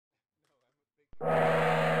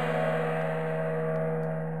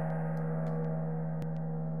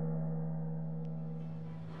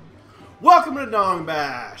Welcome to Dong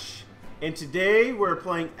Bash, and today we're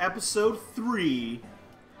playing episode 3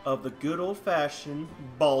 of the good old-fashioned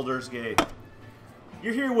Baldurs Gate.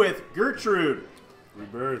 You're here with Gertrude,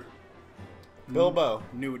 Rebirth, Bilbo,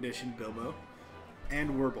 New edition Bilbo, and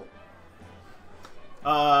Werble.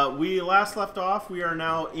 We last left off. We are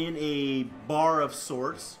now in a bar of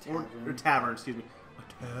sorts, or tavern, excuse me.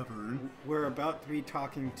 A tavern. We're about to be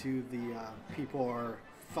talking to the people our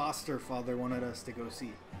foster father wanted us to go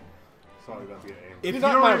see. Sorry about to get aimed. If You're you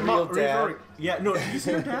not don't my remember- real dad. Yeah, no, did you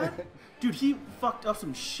see your dad? Dude, he fucked up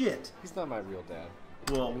some shit. he's not my real dad.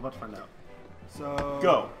 Well, we're about to find out. So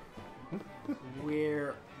Go.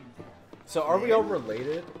 We're So are we all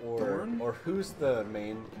related, or Dorn? who's the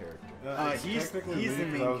main character? he's Technically the me,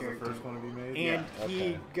 'cause main I was character. the first one to be made. and he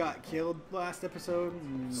okay. got killed last episode.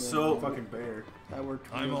 And, So- Fucking bear. that worked.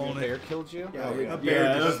 I'm really on good. Bear killed you? Yeah, Oh, yeah. a bear.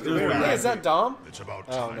 Yeah, just- it was Hey, bad. is that Dom? It's about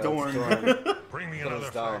Oh time. no, Dorn. it's Dorn. Bring me That another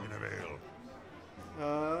was Dom. flagon of ale.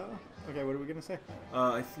 Okay, what are we gonna say?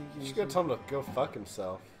 I think You should go tell him to go fuck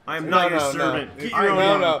himself. I am not No, your no, servant. no. Get I your own know,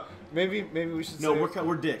 gun. No. Maybe we should. No, say,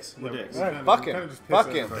 we're dicks. We're dicks. Alright, Kinda- fuck kinda him. just Fuck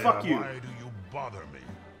piss him. everybody Fuck off. you. Why do you bother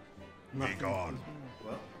me? Be gone.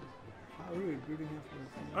 How rude, rooting out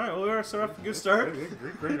for All right, well, we're start off. Good start.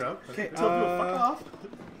 Great job. Okay, Tell people fuck off.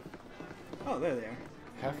 oh, there they are.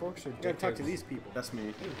 half orcs or We gotta talk to dickheads? these people. That's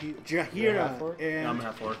me. You're Jahira half-orc? Yeah, I'm and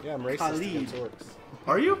half orc. Yeah, I'm racist Khalid. against orcs.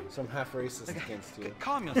 Are you? So I'm half racist against you.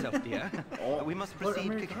 Calm yourself, dear. Oh, We must what proceed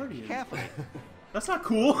American Guardians? carefully. That's not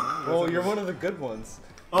cool. Well, you're one of the good ones.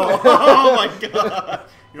 Oh, oh my god!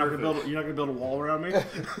 You're not gonna build a wall around me.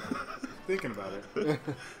 Thinking about it.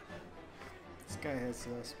 this guy has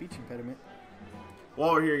a speech impediment.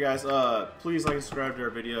 While we're here, guys, please like and subscribe to our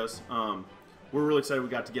videos. We're really excited we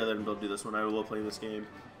got together and built do this one. I love playing this game,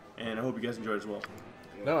 and I hope you guys enjoy it as well.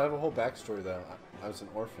 No, I have a whole backstory though. I was an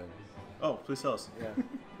orphan. Oh, please tell us. Yeah.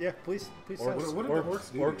 Yeah, please tell Orcs, us. What did the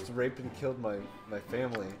orcs do? orcs raped and killed my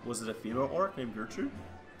family. Was it a female orc named Gertrude?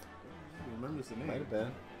 He remembers the Might name. have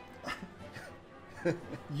been.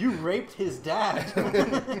 You raped his dad.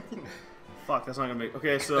 Fuck, that's not gonna make.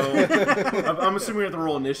 Okay, so I'm assuming we have to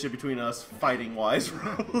roll initiative between us, fighting wise.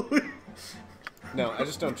 Probably. No, I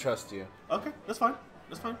just don't trust you. Okay, that's fine.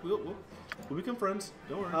 That's fine. We'll become friends.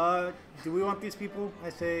 Don't worry. Do we want these people? I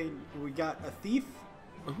say we got a thief,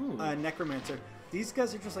 Ooh. a necromancer. These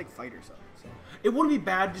guys are just like fighters. So. It wouldn't be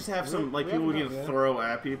bad just to have some like we people we have can enough, yeah. throw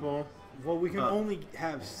at people. Well, we can only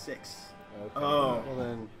have 6. Okay. Oh. Well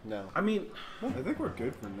then, no. I mean, I think we're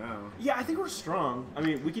good for now. yeah, I think we're strong. I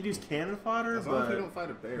mean, we could use cannon fodder, As long as we but don't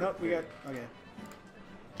fight a bear. Nope, we got. Okay.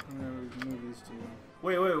 I'm gonna move these two.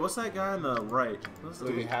 wait, what's that guy on the right? What's Do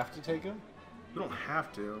the... we have to take him? We don't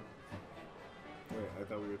have to. Wait, I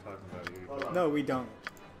thought we were talking about you. No, we don't.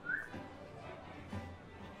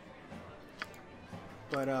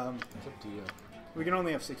 But It's up to you. we can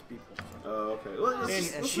only have 6 people. So. Oh, okay. Well, And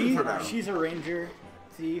let's leave her down. she's a ranger,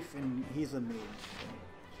 thief, and he's a mage. So.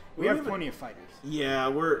 We Well, have plenty of fighters. Yeah,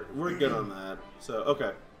 we're good on that. So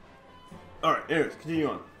okay. All right, anyways,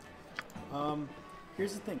 continue on.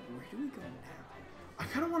 Here's the thing. Where do we go now? I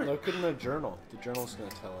kind of want to. Look in the journal. The journal's gonna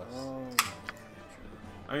tell us. Oh,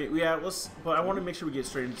 I mean, yeah, let's. But I want to make sure we get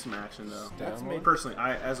straight into some action, though. that's Downward. me. Personally,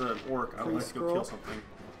 as an orc, I would like to go Scroll. kill something.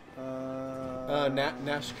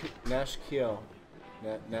 Nash Kiel.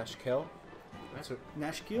 Nash Kel?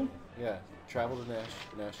 Nashkiel? Yeah. Travel to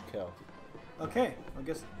Nash Kel. Okay, I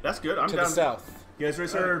guess. That's good. I'm To down. the south. You guys ready to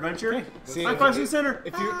start our adventure? Okay. See, High fives in the center.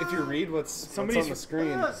 If you read what's on Somebody's the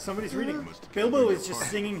screen. Somebody's reading. Bilbo is just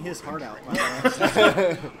singing his heart out.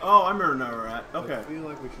 Oh, I remember now where we're at. I Okay. feel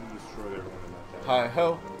like we should destroy everyone in that tower. Hi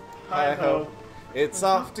ho. Hi ho. It's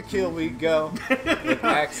off to kill we go. With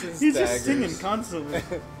axes, He's daggers. just singing constantly.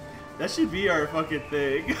 That should be our fucking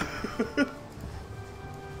thing.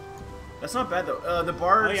 That's not bad though. The Oh,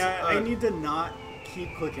 bards. yeah, I need to not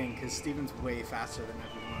keep clicking because Steven's way faster than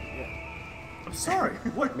everyone. I'm sorry.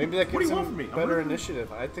 What? Maybe that What do gives you want him from me? I'm better ready.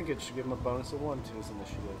 initiative. I think it should give him a bonus of 1 to his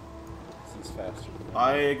initiative. Since faster.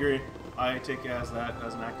 I agree. I take it as that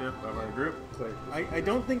as an active of our group. I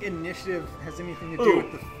don't think initiative has anything to Ooh. do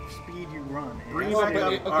with the speed you run. Bring It it has- back But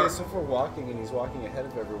up. okay, Our- so if we're walking and he's walking ahead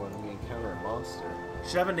of everyone, we encounter a monster.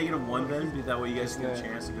 Should I have a -1 then? That way you guys get a Yeah.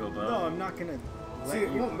 chance to go No, above. I'm not gonna. See, let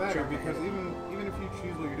it you won't matter jump because ahead. even if you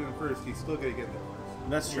choose what you're doing first, he's still gonna get there first.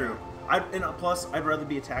 That's true. And plus, I'd rather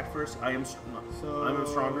be attacked first. I'm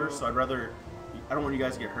stronger, so I'd rather. I don't want you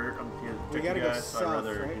guys to get hurt. I'm here to We protect gotta you go guys. So south, I'd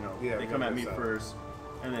rather, right? Yeah, they we come gotta at go me south. first,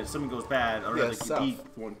 and then if something goes bad, I'd Yeah, rather south. eat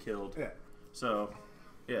one killed. Yeah. So,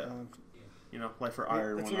 yeah, life for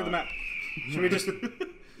iron. Let's and look at the whatnot. map. Should we just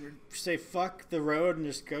say fuck the road and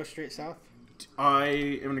just go straight south? I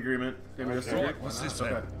am in agreement. What's this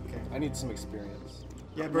then? I need some experience.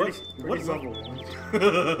 Yeah, Birdie. What's Birdie's up? level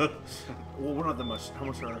 1. Well, we're not that much. How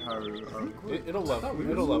much are It'll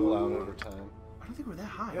level out over time. I don't think we're that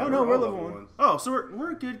high. Oh, no, we're level 1. Oh, so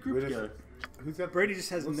we're a good group We just- together. Who's got? Brady just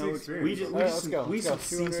has What's no the experience. We just, Alright, let's go, we let's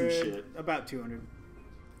just go. seen some shit. About 200.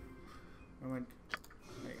 I went.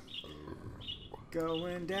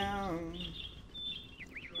 Going down.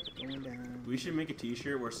 Going down. We should make a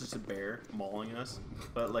T-shirt where it's just a bear mauling us,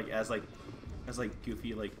 but like as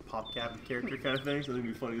goofy like PopCap character kind of thing. So it'd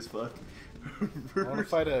be funny as fuck. I want to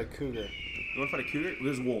fight a cougar. You want to fight a cougar?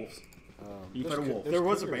 There's wolves. You fight a wolf. There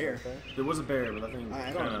was a bear. There was a bear, but I think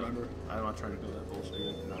I don't remember. I'm not trying to do that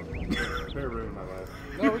bullshit. Bear ruined my life.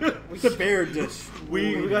 No, we The bear just.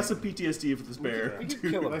 We got some PTSD for this bear. We could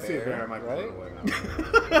kill If a I see a bear, I bear, might right?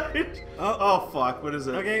 run away now. Oh fuck! What is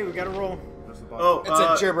it? Okay, we gotta roll. There's the Oh,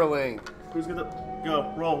 It's a gibberling. Who's gonna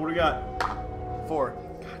go? Roll. What do we got? 4.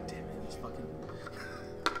 God damn it! This fucking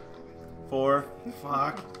 4.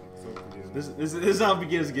 Fuck. So confusing. This is how it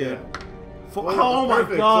begins again. Well, Oh my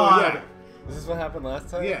perfect. god! So, Is this what happened last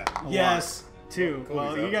time? yeah. Yes. 2. Cool,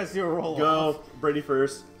 Well, go. you guys do a roll. Go, Brady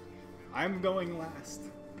first. I'm going last.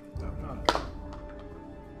 No.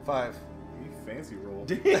 5. You fancy roll.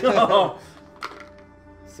 Damn.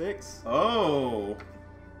 6. Oh.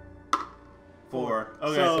 4.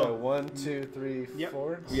 Okay. So 1, 2, 3, Yep.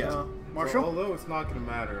 4. yeah. So, Marshall? although it's not gonna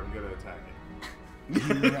matter, I'm gonna attack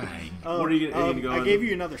it. Right. What are you gonna go I in? gave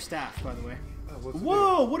you another staff, by the way. What's it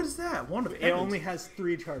Whoa! What is that? One of It only has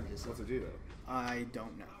 3 charges. do? What's it do though? I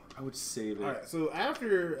don't know. I would save it. Alright, so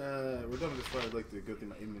after we're done with this fight, I'd like to go through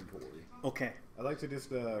my inventory. Okay. I'd like to just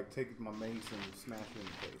take my mace and smash it in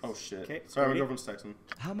the face. Oh shit. Okay, Sorry, my ready? girlfriend's texting.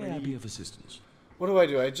 How may I be of assistance? What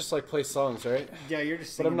do? I just like play songs, right? Yeah, you're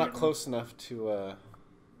just. But I'm singing not it. close enough to. No,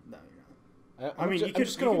 you're not. I'm, mean, ju- you I'm could-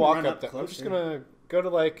 just you gonna can walk run up up there. I'm just closer. gonna go to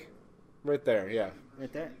like right there. Yeah,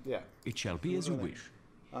 Right there. yeah. It shall be as you wish.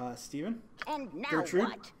 Steven? And now Gertrude?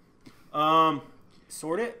 what?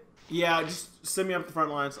 Sword it. Yeah, just send me up the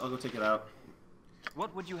front lines. I'll go take it out.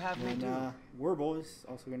 What would you have me And do? Warble is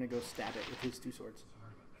also going to go stab it with his 2 swords.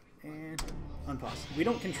 And unpause. We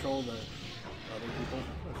don't control the other people.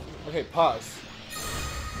 Okay, pause.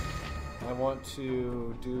 I want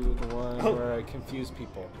to do the one Oh. where I confuse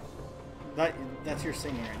people. That's your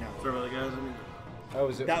singing right now. Sorry about that, guys. I mean, Oh,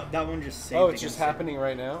 is it? That one just saved Oh, it's just against it. happening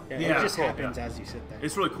right now. Yeah, Yeah, it just cool, happens yeah. as you sit there.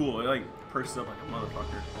 it's really cool. It like perks up like a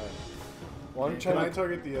motherfucker. Well, I'm Can I trying to.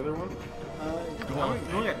 target the other one?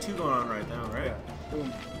 You only got 2 going on right now, right? Boom.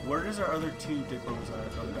 Where does our other 2 diplomats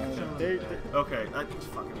at? They're Okay, that's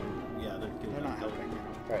fucking. Yeah, they're good. not helping now.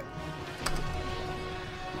 Right.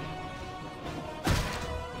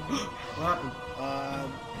 What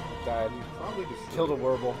happened? Died. Probably just Killed a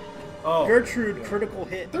warble. Oh. Gertrude, critical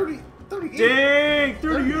hit. 38. Dang!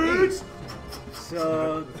 30 units!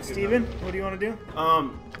 So, Steven, what do you want to do?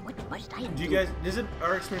 What must I Do you do? guys? Is it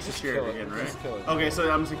our experience is shared kill it. again, right? Just kill it. Okay,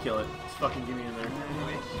 so I'm just gonna kill it. Just fucking get me in there.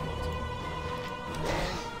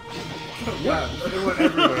 Yeah, it went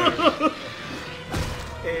everywhere.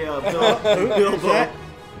 Hey, Bilbo.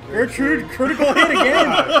 Gertrude, critical hit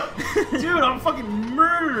again. Dude, I'm fucking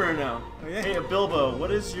murdered right now. Oh, yeah. Hey, Bilbo,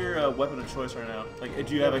 what is your weapon of choice right now? Like,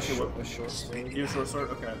 do you have actually a what? short sword. You have a short sword?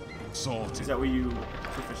 Okay. Salted. Is that what you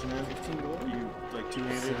proficient in? 15 gold? Are you like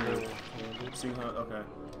two-handed or single? Okay.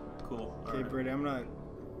 Cool. Okay, Alright. Brady, I'm gonna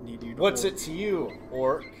need you to What's hold- it to you,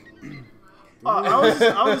 orc? I was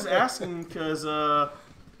just asking because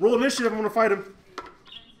roll initiative. I'm gonna fight him.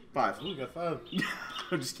 5. Ooh, got 5.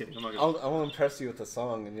 I'm just kidding. I'm not gonna. I will impress you with a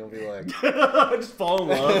song, and you'll be like, just fall in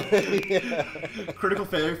love. Critical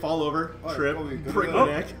failure. Fall over. Alright, Trip. Colby, go to Break the- my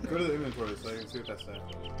neck. Go to the inventory so I can see what that's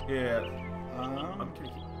at. Yeah. Um,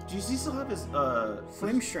 Does he still have his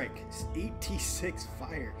Flame Strike, 86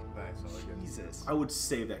 fire. Nice, I like it. Jesus. I would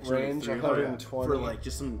save that range 300 120, for like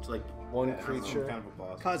just some like one Yeah, I'm creature. kind of a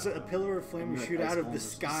boss. Cause a pillar of flame to shoot ice out of bombs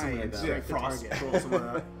the or sky something like and that. strike Yeah, the frost target. control,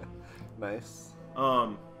 something like Nice.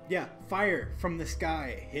 that. Yeah, fire from the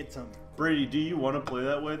sky hits him. Brady, do you want to play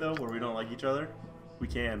that way though, where we don't like each other? We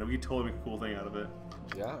can. We can totally make a cool thing out of it.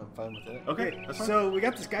 Yeah, I'm fine with it. Okay, that's fine. So we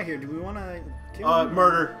got this guy here. Do we want to kill him?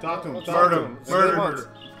 Murder. Talk to him. Let's Talk to Murder. him. Murder.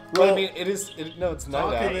 Murder. Well, I mean, it is. No, it's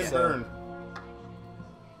Talk night him out. and So. burn.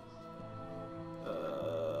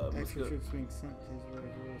 Extra troops being sent to his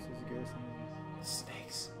rivals as a garrison.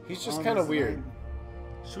 Snakes. He's just On kind of his weird. line.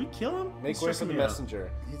 Should we kill him? Make He's way for stressing the me out.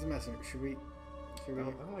 messenger. He's a messenger. Should we? I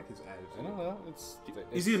don't like his attitude. I don't know. It's.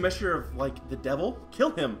 Is he a messenger of like the devil?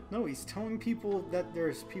 Kill him. No, he's telling people that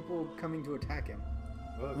there's people coming to attack him.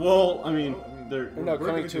 Well, I mean, they're No, We're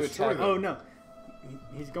coming gonna to destroy attack. them. Oh no,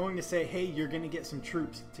 he's going to say, "Hey, you're going to get some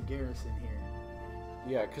troops to garrison here."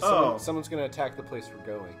 Yeah, because Oh. someone's gonna attack the place we're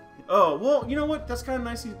going. Oh, well, you know what? That's kind of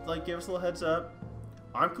nice. He like gave us a little heads up.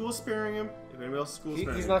 I'm cool with sparing him. If anybody else is cool with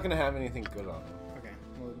sparing He's him. not gonna have anything good on him. Okay.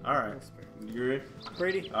 Well, All right. we'll spare him. You ready?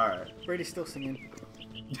 Brady. All right. Brady's still singing.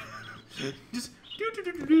 Just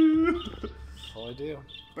do. That's all I do.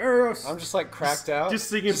 Barros. I'm just like cracked out. Just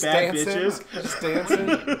singing bad dancing, bitches. Just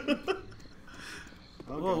dancing.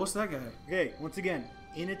 Whoa, what's that guy? Okay, once again,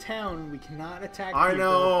 in a town, we cannot attack I people.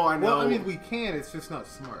 know. Well, I mean, we can. It's just not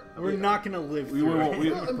smart. We're not gonna live We through won't. it.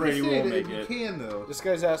 We, Well, I'm Brady just saying won't that make we it. can though. This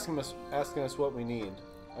guy's asking us what we need.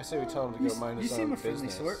 I say we tell him to go mind You his seem own a friendly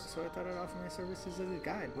business. sort, so I thought I'd offer my services as a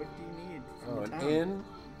guide. What do you need from Oh, the an town? inn.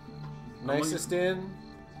 Nicest inn.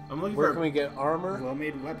 I'm looking Where for. can we get armor?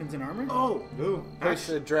 Well-made weapons and armor? Oh, Ooh. Place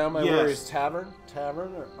to drown my yes. worries. Tavern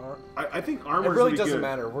or I think it armor really be doesn't good.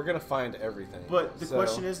 matter. We're gonna find everything. But the So,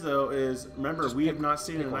 question is, though, remember, Just we have pick- not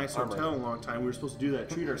stayed in a pick one. nice Armor. hotel in a long time. We were supposed to do that,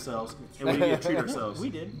 treat ourselves, and we didn't get to treat ourselves. We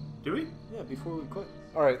did. Do we? Yeah, before we quit.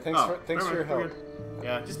 all right, thanks Oh, for your never help. mind, we're good.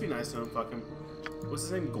 Yeah, just be nice to him. Fuck him. What's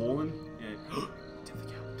his name? Golan? Yeah. Tip the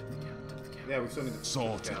cow. Tip the cow. Tip the cow. Yeah, we still need to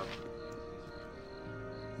Salted.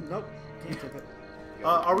 Nope. Can't tip it.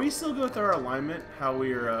 Are we still good with our alignment? How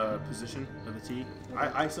we're positioned of the T?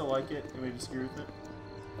 I still like it. Can we disagree with it?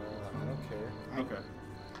 I don't care. Okay.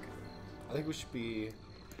 I think we should be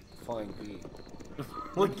flying B.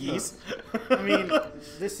 Like geese? I mean,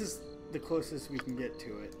 this is the closest we can get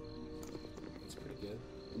to it. It's pretty good.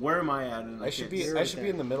 Where am I at? I should be You're I right should be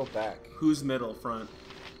there. in the middle back. Who's middle, front?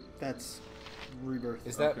 That's rebirth.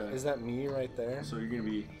 Is that Okay. is that me right there? So you're gonna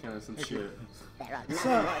be kind of some shit.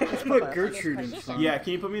 Let's put Gertrude in front. Yeah,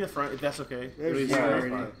 can you put me in the front if that's okay? There's Please. your Yeah,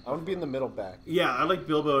 already. I want to be in the middle back. Yeah, I like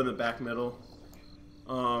Bilbo in the back middle.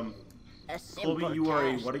 A Colby, simple you are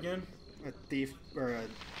a task. what again? A thief or a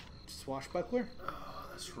swashbuckler? Oh,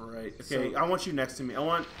 that's right. Okay, I want you next to me. I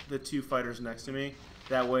want the two fighters next to me.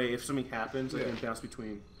 That way, if something happens, I can bounce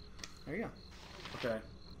between. There you go. Okay.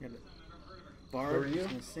 You got it. Bard, Who are you? who's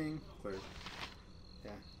gonna sing.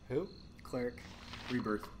 Yeah, Who? cleric.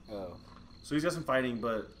 Rebirth. Oh. So he's got some fighting,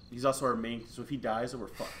 but he's also our main. So if he dies, then we're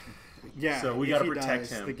fucked. Yeah. So we if gotta he protect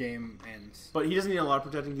dies, him. The game ends. But he doesn't need a lot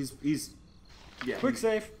of protecting. He's yeah. Quick he's-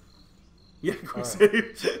 save. Yeah, quick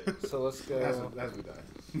Alright. save. So let's go. As we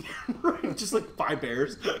die. Right, just like 5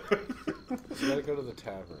 bears. We gotta go to the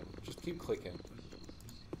tavern. Just keep clicking.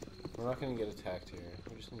 We're not gonna get attacked here.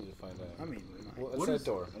 We just need to find I out. mean, we might. What's What that is-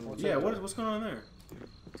 door? What's Yeah, that door? what's going on there?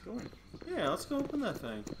 Let's go in. Yeah, let's go open that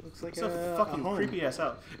thing. Looks like It's a a fucking home. creepy ass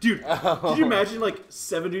out. Dude, could you imagine like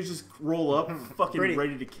 7 dudes just roll up, fucking Brady,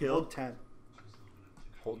 ready to kill? Hold tab.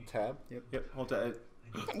 Hold tab. Yep, hold that.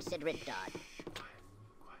 Consider it done.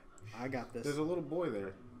 I got this. There's a little boy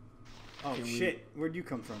there. Oh shit! Where'd you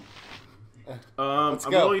come from? Let's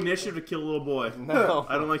I'm go. rolling initiative to kill a little boy. No.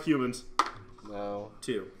 I don't like humans. No.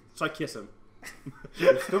 2. So I kiss him.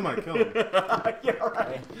 You still might kill him. Yeah,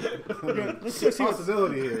 right. Let's go see what's,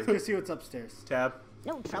 Possibility here. let's go see what's upstairs. Tab.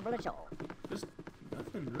 No trouble at all. Just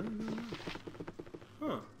nothing really going on.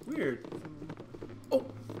 Huh, weird. Oh,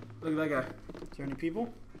 look at that guy. Is there any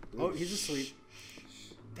people? Oh, he's asleep.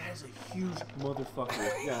 That is a huge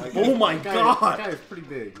motherfucker. Yeah, like, Oh my that guy god! is pretty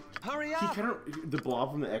big. Hurry He up! kind of the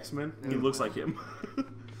blob from the X-Men. He looks like him.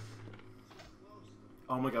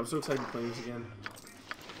 Oh my god, I'm so excited to play this again.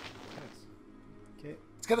 Okay.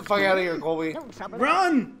 Let's get the fuck out of here, Colby. No trouble.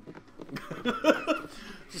 Run!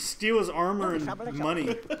 Just steal his armor and money.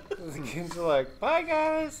 The kids are like, bye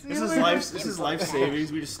guys. See This you is later." life. This is life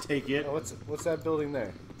savings. We just take it. Oh, what's that building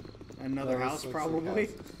there? Another Oh, this house, looks like probably.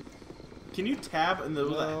 houses. Can you tab and the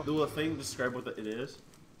No. little thing describe what it is?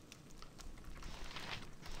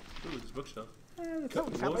 Ooh, it's a bookshelf. Let's, No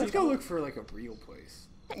trouble. let's go look for like a real place.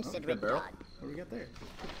 Consider that it barrel? done. What do we got there?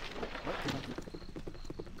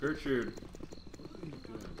 Gertrude.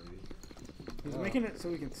 He's making it so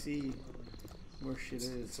we can see where shit It's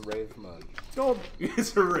is. a rave mode. Gold.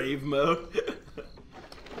 It's a rave mode.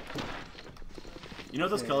 You know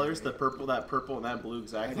those colors? The purple, that purple, and that blue I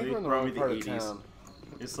exactly? think we're in the Probably wrong part the of 80s. town.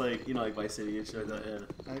 It's like, you know, like Vice City and shit like that,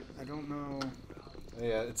 yeah. I don't know.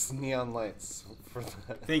 Yeah, it's neon lights for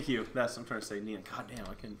that. Thank you. That's what I'm trying to say. Neon. God damn,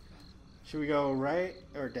 I can. Should we go right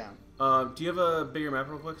or down? Do you have a bigger map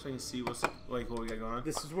real quick so I can see what's like what we got going on?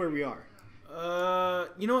 This is where we are.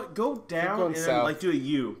 You know what? Go down going and then, south. like do a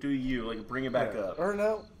U. Do a U. Like bring it back up. Or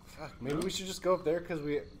no, fuck, maybe we should just go up there because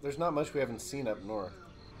there's not much we haven't seen up north.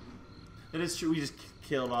 It is true. We just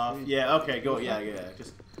killed off. Yeah. Okay. Go. Yeah. Yeah.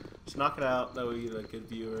 Just knock it out. That way you get a good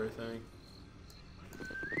view of everything.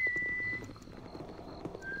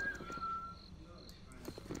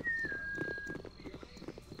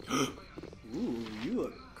 Ooh, you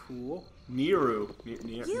look Cool. Niru. You!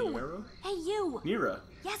 Niru? Hey, you! Nira.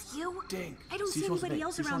 Yes, you! Dang. I don't see Seashell's anybody snake.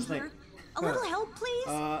 else Seashell's around snake. here. A little help, please?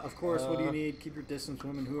 Of course, what do you need? Keep your distance,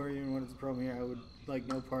 woman. Who are you and what is the problem here? I would like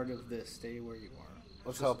no part of this. Stay where you are.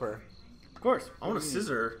 Let's help her. Of course. I want a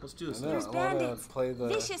scissor. Let's do this. I know, There's I want bandits. to play the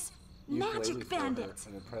Vicious ukulele magic for her bandits.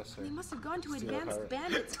 and impress her. They must have gone to Steal her advanced heart.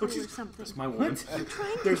 bandit school or something. That's my one. What? They're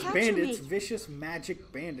trying to There's capture bandits, me. vicious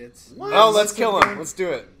magic bandits. What? Oh, let's kill him. Let's do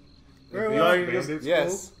it. Very Yeah, well. you just-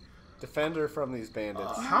 Yes. Defend her from these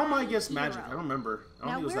bandits. How am I against magic? I don't remember. I don't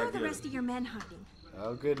Now, think it was where are that the good. rest of your men hiding?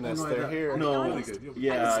 Oh, goodness, No, I they're don't- here. No. Honest,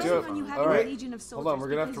 Yeah. I do it. was on you have All a right. legion of Hold soldiers on, we're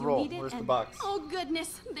gonna have because to you roll. need it, Where's the and- box? Oh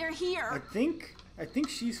goodness, they're I here. think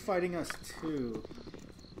she's fighting us too.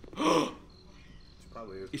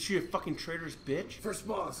 Probably is. Is she a fucking traitor's bitch? First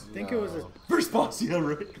boss. I think it was a. First boss, yeah,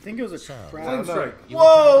 right. I think it was a trap. Flame strike.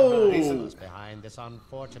 Whoa! Reasons behind this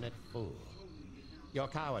unfortunate fool. Your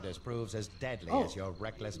cowardice proves as deadly Oh. as your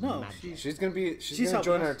reckless No, magic. She's gonna be. She's She's gonna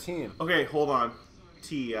join helping our us. team. Okay, hold on.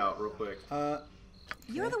 T out real quick.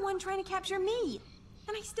 You're the one trying to capture me,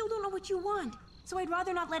 and I still don't know what you want. So I'd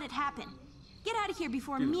rather not let it happen. Get out of here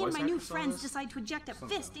before Dude, me and voice my new actors on friends this? decide to eject a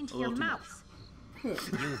fist into A your little too mouth.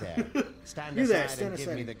 You there. Stand You aside there, stand and give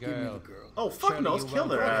aside. me the Give me girl. the girl. Oh, fuck Surely no, let's you kill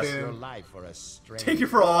won't their ass. risk your life for a stranger. Take it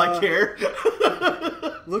for all I care.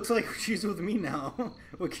 Looks like she's with me now.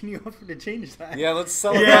 What can you offer to change that? Yeah, let's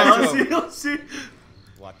sell it Yeah, back let's to see, him. let's see.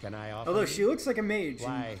 What can I offer? Although you? she looks like a mage.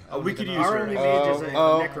 Why? Oh, we could the use Our her. only mage is a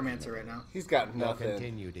Oh. necromancer right now. He's got Your nothing.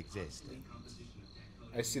 continued existence.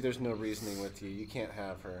 I see. There's no reasoning with you. You can't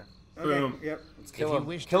have her. Okay. Boom. Yep. Let's If kill you him.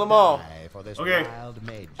 wish Kill to them all. die for this Okay. wild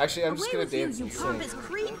mage. Actually, I'm just Away gonna with you, dance you and sing. pompous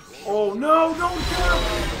creep. Oh no, don't kill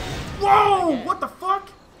him! Whoa! What the fuck?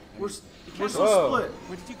 We're Whoa. so split.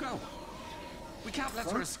 Where did you go? We can't let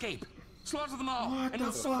her escape. Slaughter them all. What and the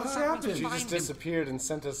we'll sort fuck's out happened? when She we just find him. disappeared and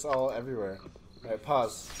sent us all everywhere. Alright,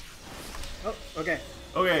 pause. Oh, okay.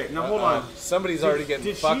 Okay, now hold on. Somebody's already getting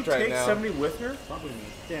Did fucked she right take now. somebody with her?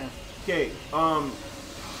 Yeah. Okay,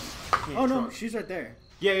 Oh no, she's right there.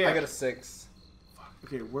 Yeah, yeah. I got a 6.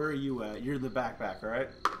 Okay, where are you at? You're in the backpack, right?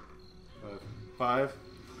 5.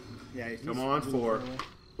 Yeah. he's Come on, moving 4. far away.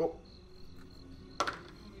 Oh.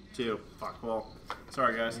 2. Fuck, well.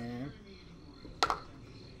 Sorry, guys. And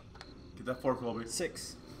Get that 4, Colby.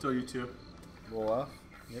 6. Still you 2. Roll off.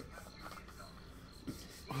 Yep.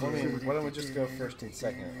 I mean, why don't we just go first and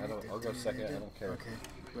second? I'll go second. I don't care. Okay.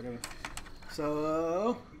 Whatever.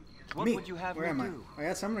 So. What me. would you have Where me am I? do? I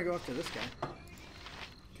guess I'm gonna go after this guy.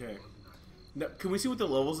 Okay. Now, can we see what the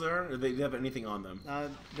levels are? Or they have anything on them?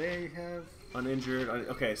 They have. Uninjured.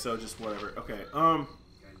 Okay, so just whatever. Okay. So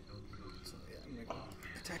yeah, I'm gonna go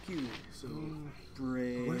attack you. So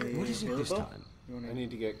brave. What is it this Bilbo? time? You wanna I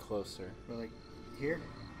need to get closer. go like here?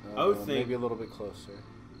 I would think- maybe a little bit closer.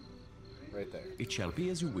 Right there. It shall be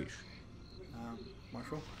as you wish.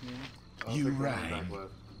 Marshall. Yeah. You ride.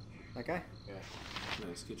 That guy.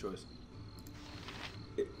 Nice, good choice.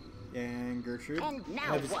 And Gertrude. And now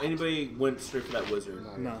Has what? anybody went straight for that wizard?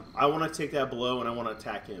 No. I want to take that blow and I want to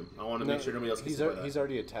attack him. I want to make sure nobody else gets he's, hit by that. he's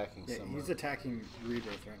already attacking Yeah, someone. he's attacking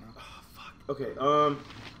Rebirth right now. Okay.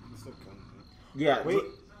 Still coming. Yeah. Wait.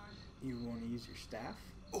 You want to use your staff?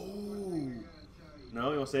 Ooh.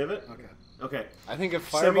 No, you want to save it? Okay. Okay. I think a Send me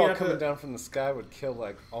fireball up coming a- down from the sky would kill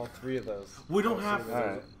like all 3 of those. We don't have to.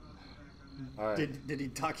 Alright. Alright. Did he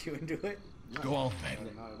talk you into it? Go on then.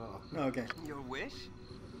 Not at all. Oh, okay. Your wish?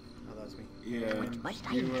 Oh, that was me. Yeah. Must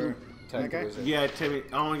I You do? were Attack that the guy? wizard. Yeah, Timmy.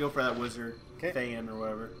 I want to go for that wizard. 'Kay. Thayan or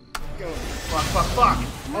whatever. Go. Fuck.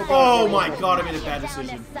 Oh my god, I made a bad Get on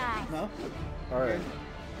decision. this side. No. Alright.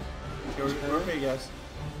 We're okay, guys.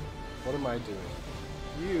 What am I doing?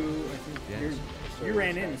 You. I think you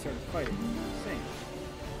ran in and started fighting. Same.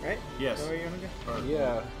 Right? Yes. Is that what you want to do?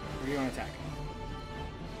 Yeah. Or do you want to attack?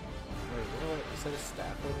 Wait, is that a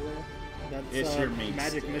staff over there? That's It's your main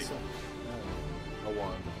magic stick. missile. A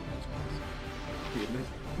wand.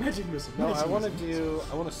 Magic missile. No, magic I want to missile.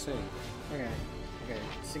 I want to sing. Okay. Okay.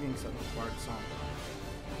 Singing some bard song.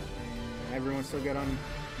 And everyone's still good on.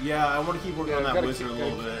 Yeah, I want to keep working on that gotta wizard a keep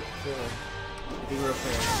little going. bit. Sure. I think we're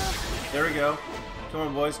okay. There we go. Come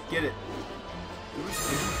on, boys, get it. We're just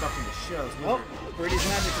fucking the shit out of this Oh, wizard. Brady's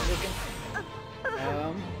magic is working.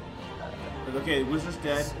 Okay, the wizard's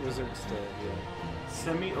dead. Wizard's dead, yeah.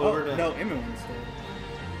 Send me over to. No, Imoen's dead.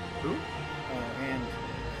 Who? And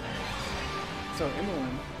so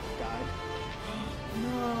Imoen died.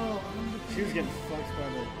 No. She was getting fucked by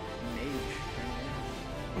the mage.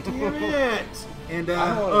 Damn it! And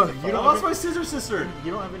I lost my scissor sister.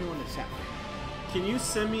 You don't have anyone to sack. Can you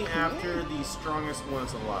send me after the strongest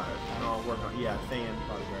ones alive? And I'll work on. Yeah, Thayan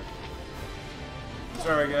bodyguard.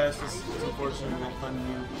 Sorry guys, this is unfortunately not fun to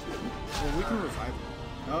you. Well, we can revive him.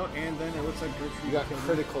 Oh, and then it looks like Gertrude. You got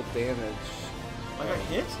critical damage. I got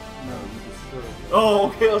hit? No, you destroyed him. Oh,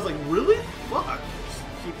 okay. I was like, really? Fuck. Just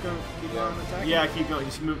keep going. Keep on attacking. Yeah, keep going.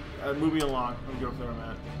 Just move me along. I'm going for where I'm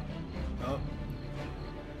at. Oh.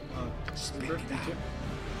 Sleeper.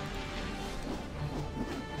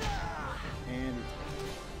 And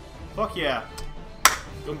Fuck yeah.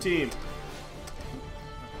 Go team.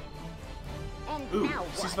 And Ooh, now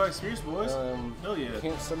cease what? fire experience, boys. Hell yeah.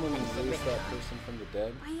 Can't someone raise that person from the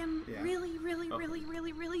dead? I am Yeah.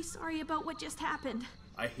 really sorry about what just happened.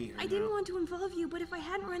 I hate her I didn't want to involve you, but if I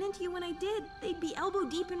hadn't run into you when I did, they'd be elbow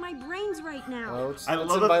deep in my brains right now. Well, I let's love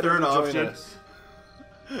the invite her third to join option. us.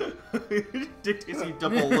 Dictates a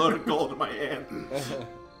double load of gold in my hand.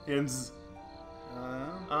 Hands.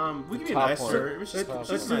 We can be top nice to one. her. let's She's do a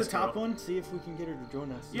the nice top girl. one. See if we can get her to join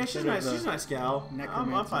us. Yeah, she's instead of nice. the She's a nice gal. I'm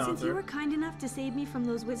necromancer. fine Since with you her. were kind enough to save me from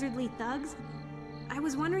those wizardly thugs, I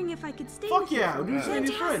was wondering if I could stay Fuck with you. yeah, we're doing something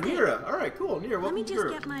new friend, Fantastic. Nira. Alright, cool. Nira, Let welcome me to just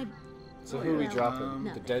group. get my... So who are we dropping?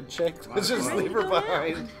 The dead chick? Let's just Ready leave to her go now?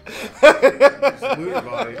 behind. Loot her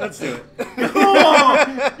body. Let's do it. Oh,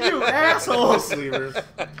 you assholes! Sleevers.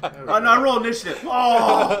 Oh, no, I roll initiative.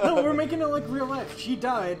 Oh, No, we're making it like real life. She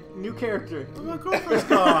died. New character. my girlfriend's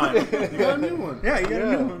gone. You got a new one. Yeah, you got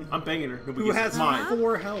Yeah. a new one. I'm banging her. Nobody Who gets has mine.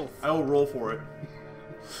 4 health. I will roll for it.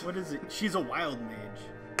 What is it? She's a wild mage.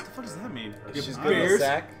 What the fuck does that mean? She's I got a Bears?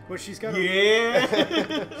 sack. Well, she's got a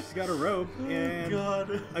Yeah. she's got a robe and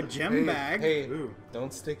God. a gem Hey, bag. hey,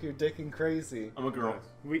 don't stick your dick in crazy. I'm a girl.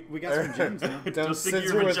 We got some gems now. Don't stick your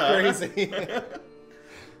scissor with vagina. crazy.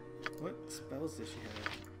 What spells does she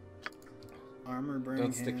have? Armor, burning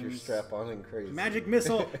Don't stick your hands. strap on in crazy. Magic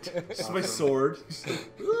missile. This is my sword.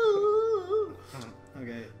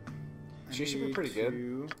 Okay. I She should be need pretty good.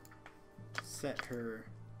 to set her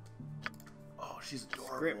Oh, she's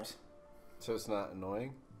adorable. script. So it's not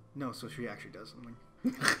annoying? No, so she actually does something.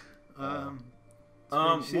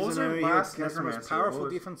 What was her last cast the most necromancer? powerful What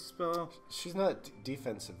was- defense spell. She's not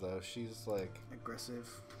defensive though. She's like, Aggressive.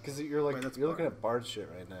 because you're like Wait, that's you're looking bard. at bard shit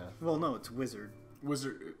right now. Well, no, it's wizard.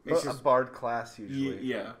 Wizard. But a bard class usually.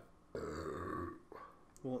 Yeah.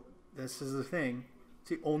 Well, this is the thing. It's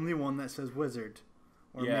the only one that says wizard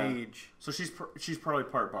or Yeah. mage. So she's probably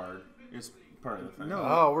part bard. It's part of the thing. No.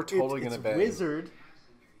 Oh, we're totally it's gonna bang. wizard,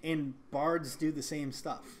 and bards do the same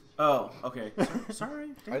stuff. Oh, okay.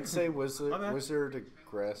 Sorry. Damn. I'd say wizard, My bad. wizard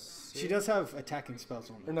aggressive. She does have attacking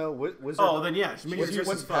spells on Or her. no, wizard. Oh, then yeah. She what's, makes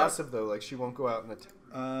what's passive though? Like she won't go out and attack.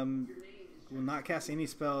 Will not cast any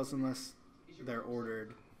spells unless they're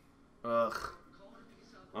ordered. Ugh.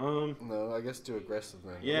 No, I guess do aggressive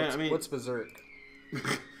then. Yeah, what's, I mean- what's berserk?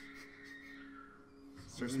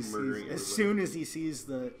 Starts He sees- murdering as everybody. soon as he sees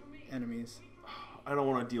the enemies. I don't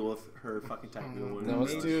want to deal with her fucking tactical wound. No,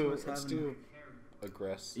 let's Mage do was let's having- do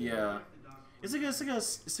aggressive. Yeah. It's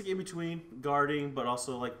like in between guarding, but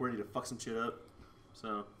also like ready to fuck some shit up.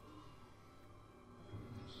 So.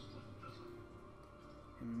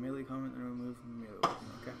 And melee comment and remove melee weapon.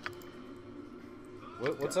 Okay.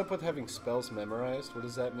 What's up with having spells memorized? What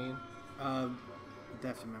does that mean? They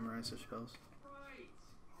have to memorize their spells.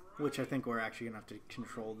 Which I think we're actually gonna have to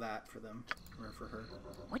control that for them or for her.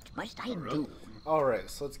 What must I do? All right,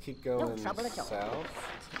 so let's keep going trouble at all. south.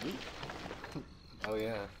 Oh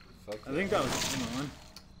yeah, fuck. I think that was on.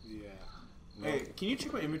 Yeah. Hey, can you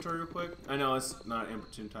check my inventory real quick? I know it's not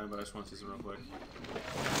opportune time, but I just want to see something real quick.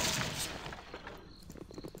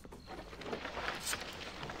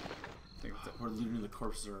 We're looting the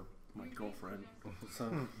corpses of my girlfriend. So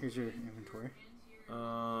here's your inventory.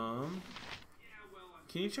 Can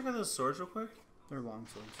you check out those swords real quick? They're long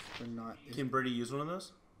swords. They're not. Can Brady use one of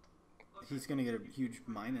those? He's gonna get a huge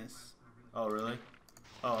minus. Oh, really?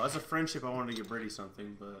 Oh, as a friendship, I wanted to get Brady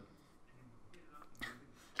something, but...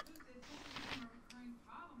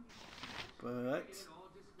 But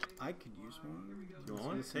I could use one. You want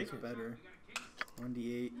one? This Take is it. better.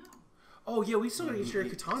 1d8. Oh, yeah, we still gotta get your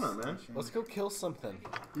katana, man. Let's go kill something.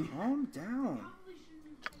 Calm down.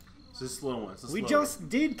 It's this little one. It's this We little just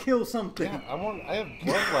did kill something. Yeah, I have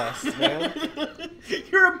bloodlust, man. one.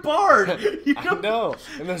 You're a bard! You I know,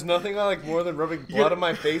 and there's nothing I like more than rubbing blood on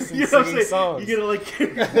my face and You know what I'm singing saying? songs. You gotta like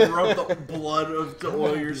rub the blood of to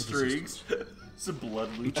oil your strings. It's a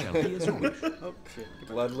blood leech. Oh shit.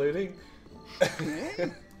 Blood looting.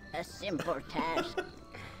 A simple task.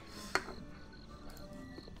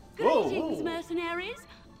 Whoa, Greetings, whoa. mercenaries.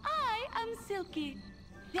 I am Silky,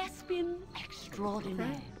 thespian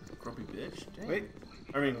extraordinaire. Grumpy bitch. Dang. Wait.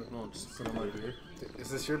 I mean, no, just put on my beer.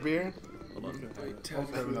 Is this your beer? Hold on. I'll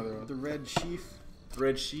grab another one. The red sheath.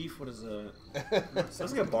 Red sheaf. What is that?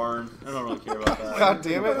 Sounds like a barn. I don't really care about that. God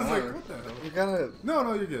damn it! What the hell? You gotta.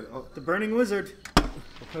 No, you're good. Oh, The Burning Wizard.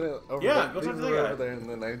 Put it over Yeah, there. go talk to Leave that it guy. over there, and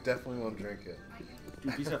then I definitely won't drink it.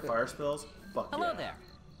 Dude, he's got fire spells. Fuck Hello yeah. there.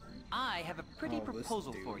 I have a pretty Oh, this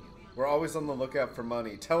proposal dude. for you. We're always on the lookout for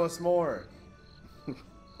money. Tell us more.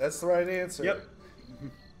 That's the right answer. Yep.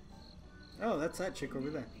 Oh, that's that chick over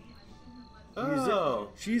there. Oh.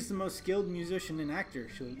 She's the most skilled musician and actor.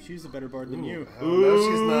 She's a better bard than you. Oh, no,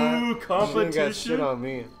 she's not. Ooh, competition. She ain't got shit on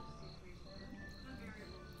me.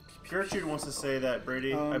 Gertrude wants to say that,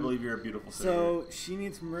 Brady. I believe you're a beautiful singer. So she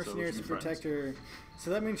needs mercenaries So to protect her. So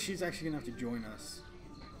that means she's actually gonna have to join us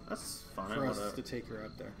That's fine. for us whatever. to take her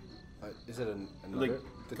up there. Is it another? Like,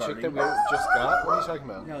 the chick guarding? that we just got? What are you talking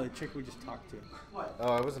about? No, the chick we just talked to.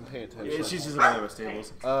 Oh, I wasn't paying attention. Yeah, she's just one of the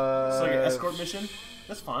stables. It's like an escort mission.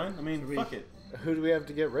 That's fine. I mean, fuck it. Who do we have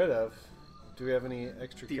to get rid of? Do we have any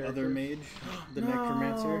extra The characters? other mage, the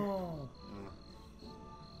necromancer.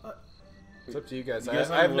 It's up to you guys. You guys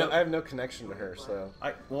I wanna have no connection to her, so.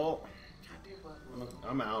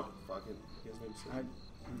 I'm out. Fuck it. You guys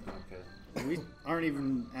maybe Okay. We aren't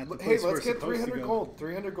even at the Hey, place let's we're get supposed to 300 go. gold.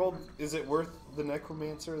 300 gold. Is it worth the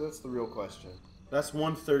necromancer? That's the real question. That's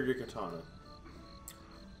 1/3 your katana.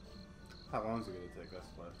 how long is it gonna take? That's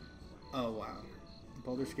the question. Oh wow,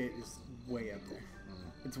 Baldur's Gate is way up there.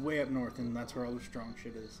 It's way up north, and that's where all the strong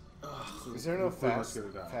shit is. Is there no Pretty much fast? get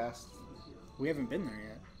it done. Fast? We haven't been there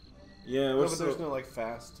yet. Yeah, No, we're but there's still. no like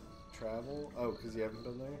fast travel. Oh, because you haven't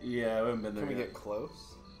been there. Yeah, we haven't been there Can we yet. get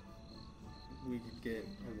close? We could get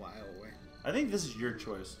a while away. I think this is your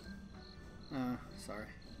choice. Sorry.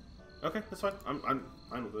 Okay, that's fine. I'm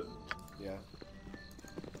fine with it. Yeah.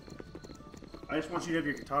 I just want you to have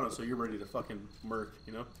your katana so you're ready to fucking murk,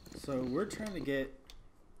 you know? So we're trying to get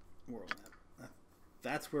world map.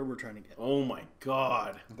 That's where we're trying to get. Oh my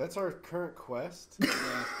god. That's our current quest. Is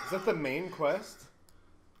that the main quest?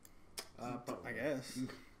 I guess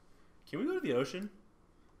Can we go to the ocean?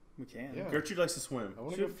 we can. Yeah. Gertrude likes to swim. I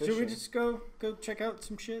want to go Should fishing. we just go check out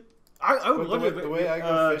some shit? I would But love the it. way, the way I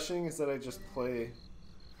go fishing is that I just play.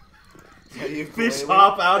 Yeah, you Fish play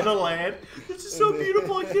hop out to land. This is so And then-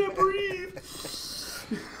 beautiful. I can't breathe.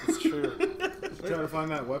 It's true. Try to find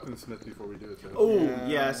that weaponsmith before we do it. Though. Oh Yeah,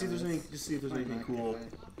 yeah. See if there's any. Just see if there's might anything not cool. get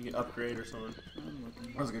You can upgrade or something. I'm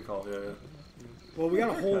looking. That was a good call. Yeah. Well, we got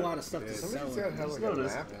a whole lot of stuff to sell. Somebody's got to have like a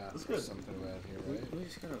noticed. map That's or good. something around here, right? We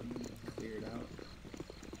just gotta clear it out.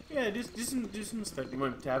 Yeah. Do some stuff. You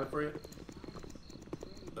want me to tab it for you?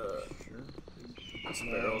 Sure. Put some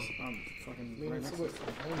barrels. I'm fucking I mean, right it's next what, to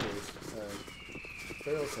it. anyways,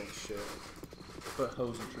 barrels ain't shit. Put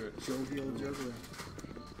hose and tricks. Jovial juggler.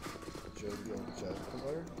 Jovial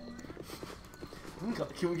juggler.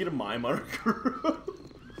 Can we get a mime on our crew?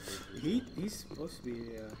 He's supposed to be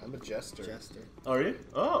I'm a jester. jester. Are you?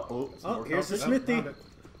 Oh, some Oh, more here's the competition. smithy. Found it.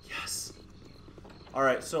 Yes. All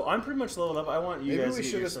right, so I'm pretty much leveled up. I want you Maybe guys we to get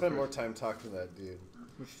should your have stuff spent more first. time talking to that dude.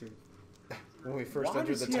 Which dude? When we first Why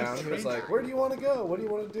entered does the he have town, he was strange- like, "Where do you want to go? What do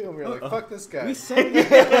you want to do?" And we were like, "Fuck this guy." We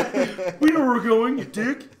said We know where we're going, you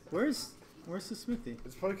dick. Where's the smithy?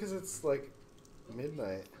 It's probably because it's like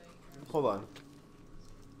midnight. Hold on.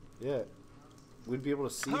 Yeah, we'd be able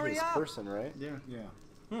to see Hurry this up! person, right? Yeah.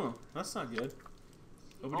 Yeah, That's not good.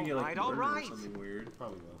 Nobody All get like right, all murdered right. or something weird.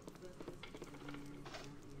 probably will.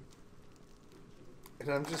 And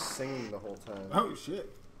I'm just singing the whole time. Oh shit!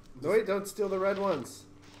 No, wait, don't steal the red ones.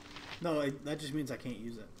 No, that just means I can't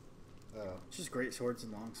use it. Oh. It's just great swords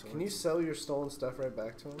and long swords. Can you sell your stolen stuff right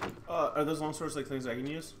back to him? Are those long swords like things I can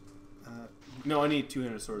use? Uh, No, I need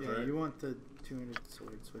two-handed swords, yeah, right? you want the 200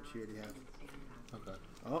 swords, which you already have. Okay.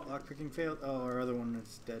 Oh, lockpicking failed. Oh, our other one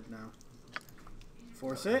is dead now.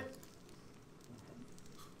 Force it.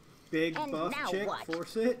 Big And buff now chick. what?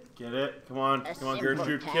 Force it. Get it? Come on, A come on, simple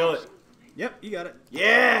Gertrude, task. kill it. Yep, you got it.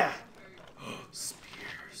 Yeah.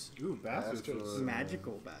 Spears. Ooh, bastards. Bastards.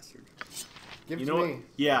 Magical bastard. Give it You to know me. what?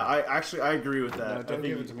 Yeah, I agree with that. No, I don't think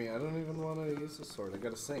give it to me. I don't even want to use the sword. I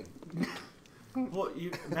gotta sing. Well,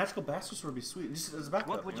 magical bastard sword would be sweet. Just as a backup.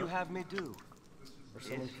 What would you know? have me do? Or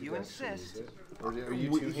someone If could you actually insist. use it. Or are you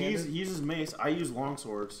He two-handed? uses mace. I use long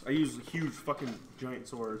swords. I use huge fucking giant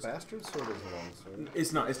swords. Bastard sword is a long sword.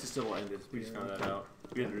 It's not. It's just still ended. We just found that out.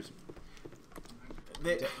 We had to do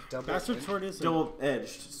Double Bastard sword is a,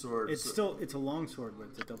 double-edged sword. it's a long sword, but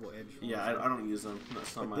it's a double edge. Yeah, I don't use them.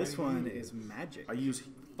 That's not But my. this one is magic. I use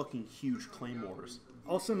fucking huge claymores.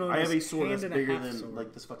 Also known I as have a sword that's hand and bigger half than sword.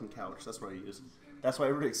 like this fucking couch. That's what I use. That's why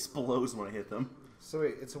everybody explodes when I hit them. So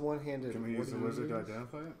wait, it's a one-handed. Can we what use do the you wizard to use?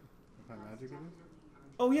 identify it? What kind of magic it is?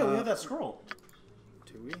 Oh yeah, we have that scroll.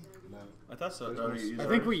 Do we? No. I thought so. There's Oh, no you used I it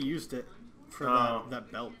think already? we used it for Oh.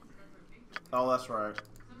 that belt. Oh, that's right.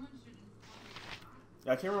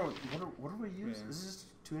 I can't remember. What do we use? Yeah. Is this just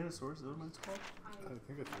two-handed swords? Is that what it's called? I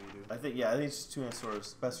think that's what you do. I think it's two-handed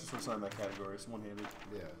swords. Best sword's not in that category. It's one-handed.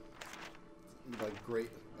 Yeah. Like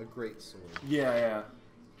a great sword. Yeah.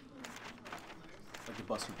 Like a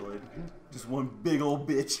Buster Blade. Just one big old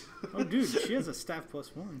bitch. Oh, dude, she has a staff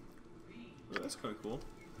 +1. Oh, that's kind of cool.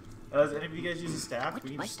 Does any of you guys use a staff?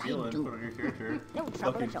 We can just steal it and put it on your character. No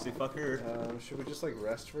trouble at all. Say fuck her. Should we just like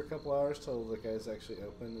rest for a couple hours till the guy's actually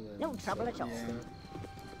open and then? No trouble at all. Yeah.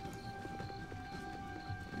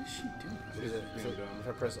 What is she doing? So if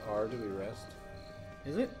I press R, do we rest?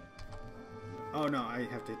 Is it? Oh no, I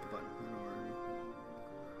have to hit the button. I know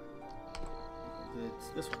where. It's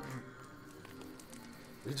this one.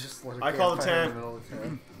 We just let I call the campfire in tent. the middle of the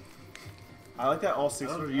tent. I like that all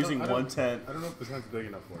six are using one tent. I don't know if the tent's big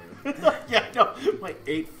enough for you. Yeah, no, my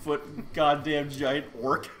 8-foot goddamn giant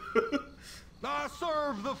orc. I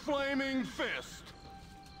serve the flaming fist.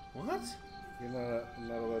 What? You're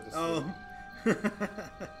not allowed to. Oh.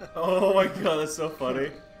 Oh my god, that's so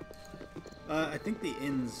funny. I think the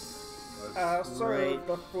inn's I serve right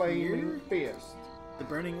the flaming here? fist. The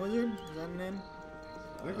Burning Wizard. Is that an inn?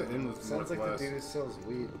 I think the inn was Sounds like northwest. the dude who sells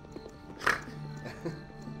weed.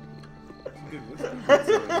 Dude, what's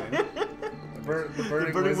the name? The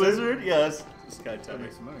Burning Burning Wizard? Yes. This guy I told me.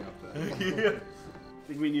 make some money off that. Yeah.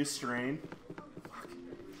 Think we can use strain?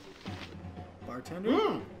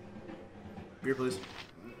 Bartender. Beer, please.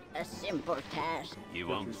 A simple task. You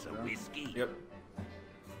want some whiskey? Yep.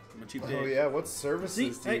 I'm a cheap Oh date. yeah, what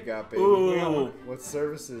services do you hey. got, baby? Ooh. What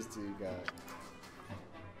services do you got?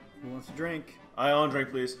 Who wants a drink? I on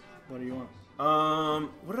drink, please. What do you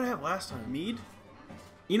want? What did I have last time? Mead.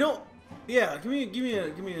 Yeah, give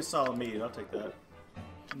me a solid mead. I'll take that.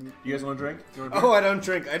 You guys want a drink? You want a drink? Oh, I don't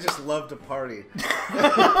drink. I just love to party.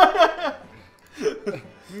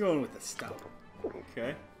 We're going with the stout.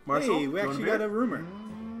 Okay. Marshall, Hey, we you want actually beer? got a rumor.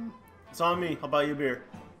 It's on me. I'll buy you a beer.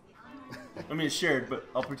 I mean, it's shared, but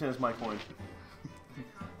I'll pretend it's my coin.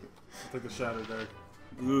 I'll take a shadow there.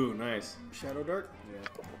 Ooh, nice. Shadow Dark.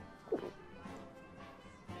 Yeah.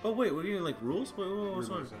 Oh wait, we're getting like rules. Wait, what's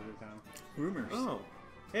on? Rumors every time. Rumors. Oh,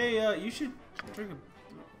 hey, you should drink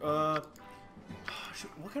a.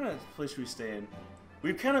 What kind of place should we stay in?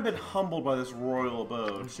 We've kind of been humbled by this royal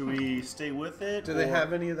abode. Should we stay with it? Do they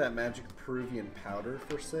have any of that magic Peruvian powder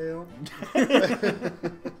for sale?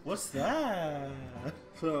 What's that?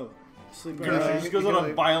 So, sleep. She just goes on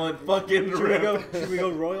a violent fucking rip. Should we go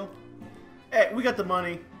Royal? Hey, we got the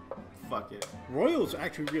money. Fuck it. Royal's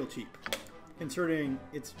actually real cheap, considering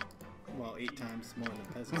it's 8 times more than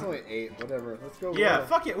It's peasant. only 8, whatever. Let's go. Yeah, Royal.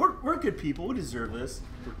 fuck it. We're good people. We deserve this.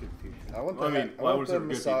 For good people. I want the, I mean, I well, I want wouldn't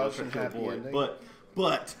the say we're good people. massage and That's a happy boy. ending. But.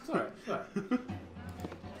 It's alright.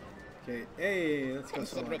 Okay, hey, let's go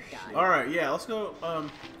Consider somewhere. it done. All right, yeah, let's go.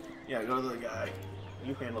 Yeah, go to the guy.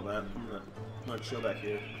 You handle that. I'm gonna chill back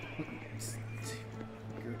here.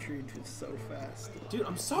 Gertrude is so fast. Dude,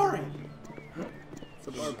 I'm sorry. It's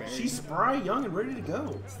the barbarian. She's spry, young, and ready to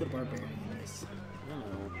go. It's the barbarian. I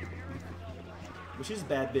know. But she's a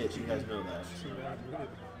bad bitch. You guys know that.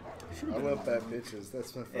 I love bad bitches.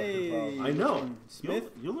 That's my fucking Hey. problem. I know. Smith?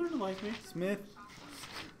 You'll learn to like me. Smith.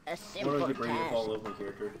 A I'm simple gonna get ready to task. fall over my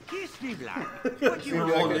character. Kiss me, blood. It's You're gonna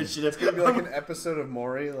be rolling like this shit. It's It'd be like an episode of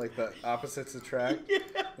Maury, like the opposites attract.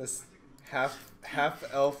 This half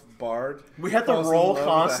elf bard. We have to falls in roll love with a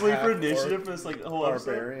constantly for half-orc initiative for this like the whole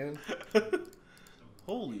episode. barbarian.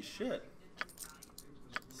 Holy shit.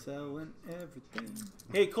 Selling everything.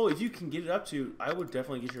 Hey Cole, if you can get it up to, I would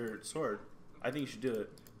definitely get your sword. I think you should do it.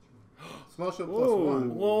 Small shield Whoa. +1.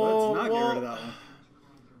 Whoa, Let's not get rid of that one.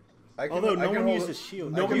 I Although no can one hold uses it-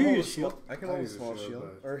 shield. I No, can you hold use a shield. I can I hold a use a small shield, shield.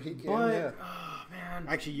 but- Or he can, But yeah. oh man.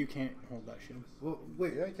 Actually, you can't hold that shield. Well,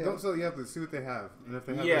 wait. Yeah, I can. Don't sell. You have to see what they have, and if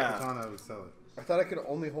they have Yeah. the katana, I would sell it. I thought I could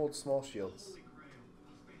only hold small shields.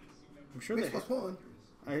 I'm sure Base they. +1.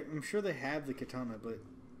 I'm sure they have the katana, but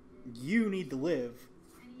you need to live,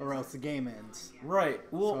 or else the game ends. Right.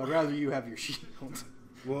 Well, So I'd rather you have your shield.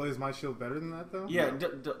 Well, is my shield better than that though? yeah.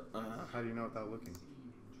 How do you know without looking?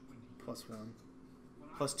 +1.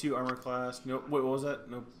 +2 armor class. No. Wait, what was that?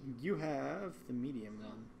 No. You have the medium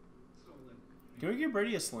one. Can we give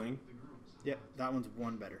Brady a sling? Yep, that one's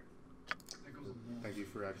 1 better. Thank you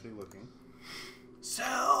for actually looking.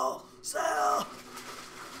 Sell.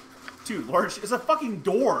 Dude, large. It's a fucking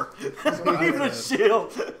door. It's not even a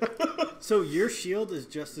shield. So your shield is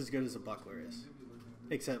just as good as a buckler is,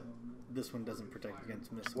 except this one doesn't protect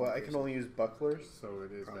against missiles. Well, I can only use bucklers. So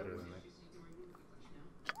it is better than it.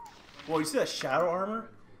 Well, you see that shadow armor?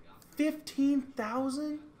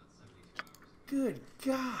 15,000. Good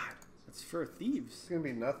God. That's for thieves. It's gonna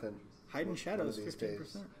be nothing. Hidden Shadows, these 15%.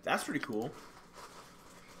 days. That's pretty cool.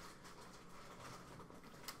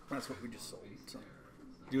 That's what we just sold. So.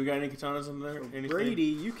 Do we got any katanas in there? Anything? Brady,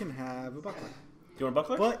 you can have a buckler. Do you want a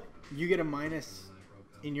buckler? But you get a minus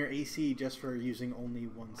in your AC just for using only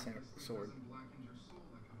one sword.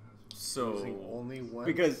 So Using only one.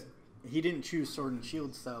 Because he didn't choose sword and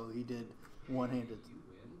shield, so he did one-handed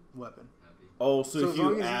weapon. oh, so if as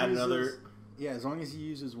long you as he add uses- another, Yeah, as long as he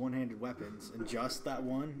uses one-handed weapons and just that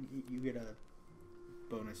one, you get a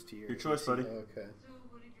bonus to your choice, buddy. Okay.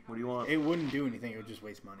 What do you want? It wouldn't do anything. It would just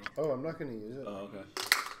waste money. Oh, I'm not gonna use it. Oh, okay.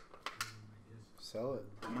 Sell it.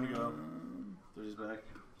 I'm gonna go. Throw these back.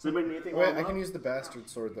 Does anybody need anything? Wait, while I'm I can up? use the bastard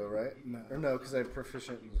sword though, right? No. Or no, because I'm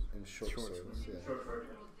proficient in short swords. Yeah.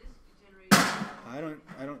 I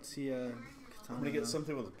don't see a katana. I'm gonna get though.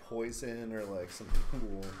 something with poison or like something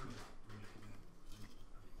cool.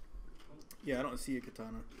 Yeah, I don't see a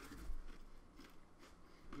katana.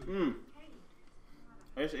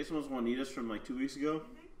 I just ate some of those Juanitas from like 2 weeks ago.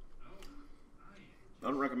 I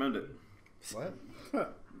don't recommend it. What?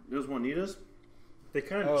 Those Juanitas, they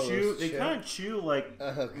kind of Oh, chew. those They chip? kind of chew like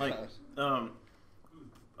Oh, like gosh.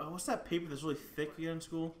 what's that paper that's really thick you get in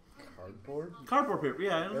school? Cardboard? Cardboard paper.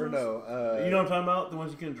 Yeah. Or no? You know what I'm talking about? The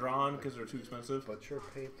ones you can draw on because they're too expensive. Butcher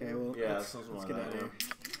paper. Okay, well, Yeah, let's that sounds get one out of of that, here.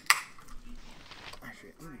 Actually,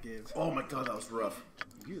 I'm gonna give Oh my god, that was rough.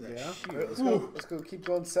 you that Yeah. shield. All right, let's go. Let's go. Keep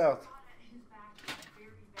going south.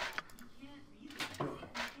 I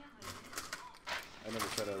never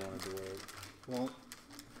said I wanted to wear it. Well,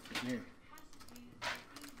 here.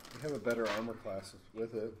 We have a better armor class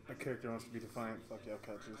with it. My character wants to be defiant. Fuck yeah,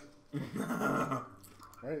 catches.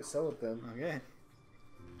 All right, sell it then. Okay.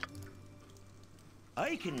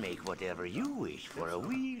 I can make whatever you wish for a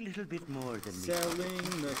wee little bit more than me. Selling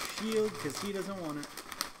the shield because he doesn't want it.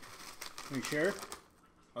 Are you sure?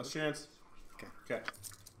 Last chance. Okay. Okay.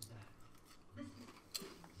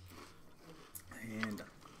 And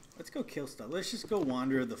let's go kill stuff. Let's just go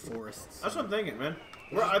wander the forests. That's what I'm thinking, man.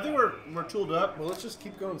 I think we're tooled up. Well, let's just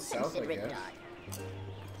keep going south, I guess.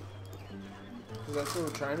 Because that's where we're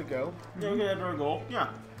trying to go. Yeah, we can head to our goal. Yeah.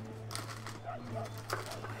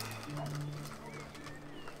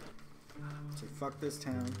 So fuck this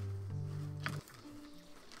town.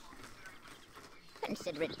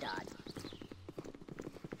 Consider it done.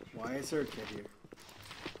 Why is there a kid here?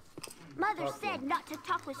 Mother said not to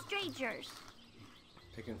talk with strangers.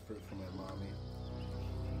 Picking fruit for my mommy.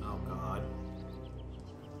 Oh god.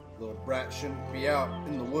 Little brat shouldn't be out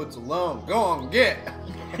in the woods alone. Go on, get!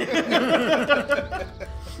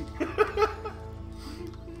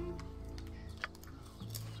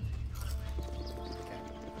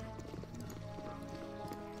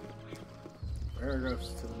 Where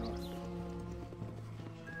goes to the north?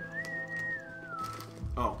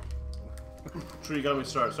 Oh. Tree got me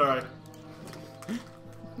started. Sorry. Do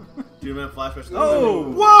you remember flashbacks?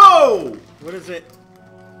 Oh! Whoa! What is it?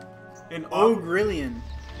 An Ogrillion.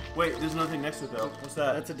 Wait, there's nothing next to it though. What's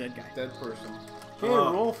that? That's a dead guy. Dead person. Okay,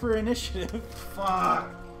 roll for initiative. Fuck.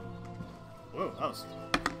 Whoa, that was...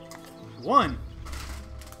 One.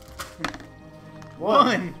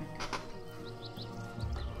 One.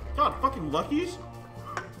 God, fucking luckies.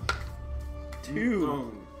 Two.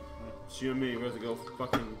 Oh. It's you and me. We have to go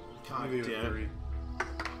fucking. God Maybe damn it. three.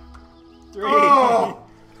 Three. Oh!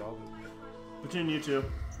 Between you two.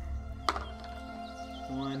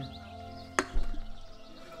 One.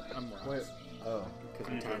 I'm wrong. Wait. Oh.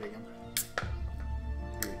 Because we're tied again.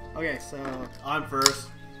 Okay, so... I'm first.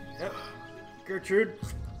 Yep. Gertrude,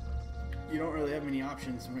 you don't really have many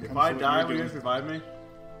options when it If comes I to what die, you're will you doing. guys revive me?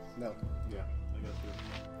 No. Yeah, I got you.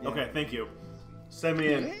 Yeah. Okay, thank you. Send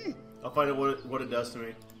me in. I'll find out what it does to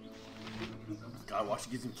me. God, watch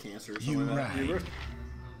it gives him cancer or something You like that. right.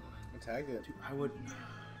 I tagged it. Dude, I would.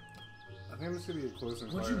 I think I'm just gonna get close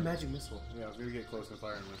and What'd fire. you magic missile? Yeah, I was gonna get close and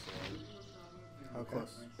fire and missile. How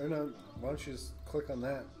close? Or no, why don't you just click on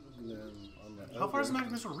that and then on the How far does the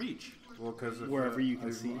magic missile reach? Well, because Wherever you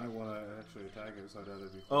can see. I want to actually attack it, so I'd rather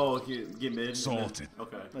be. Oh, get mid. and Salted. then-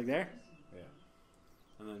 Okay. Like there? Yeah.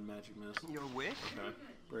 And then magic miss. Your wish? Okay.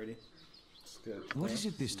 Brady. It's good. What is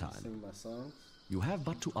it this time? Sing my songs. You have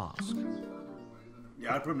but to ask.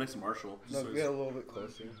 Yeah, I'd put him next to Marshall. No, So get a little bit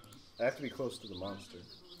closer. I have to be close to the monster.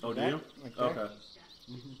 oh, do That? you? Like that? Okay.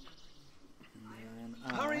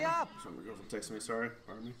 And, Hurry up! Some girls will text me. Sorry.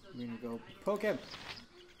 Pardon me. We're gonna go poke him.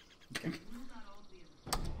 Okay.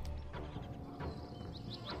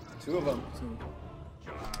 Two of them. So,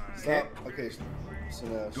 Stop. Okay, so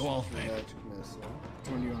now Go off, man. magic missile.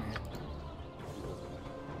 which one do you want to hit?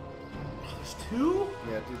 There's two?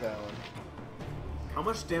 Yeah, do that one. How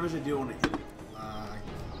much damage did I do when I hit it?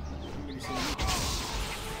 What do you say?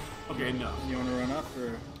 Okay, no. You want to run up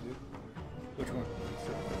or which one?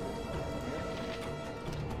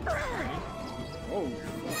 Oh,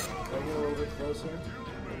 Can I get a little bit closer?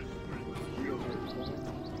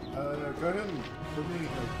 Go ahead and put me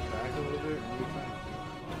back a little bit.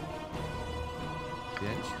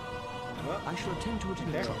 Yes. Well, I shall attend to it in a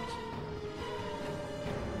moment.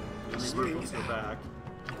 We're supposed to go back.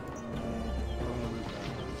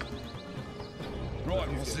 Right,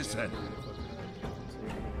 what's this then?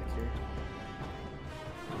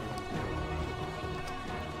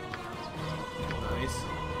 Nice.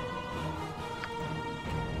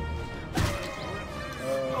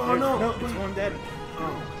 Oh no, it's one dead.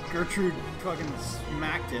 Oh, Gertrude fucking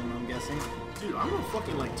smacked him, I'm guessing. Dude, I'm gonna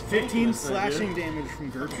fucking like 15 slashing damage from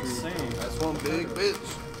Gertrude. Insane. That's one big bitch.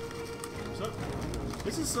 What's up?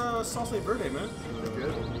 This is Salsa Verde, man.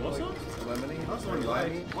 Good. What's up? Lemony. That's what you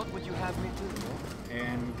like. What would you have me do?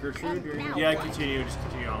 And Gertrude, you're gonna... Yeah, continue. Just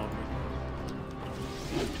continue on with me.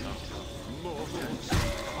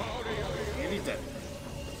 And he's dead.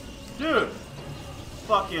 Dude!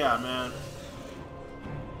 Fuck yeah, man.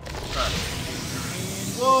 Alright.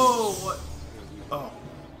 Whoa! What? Oh.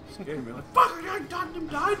 Scared me. Like, fuck, I died, him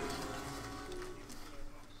died!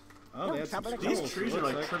 Oh, they had some These skulls, trees it are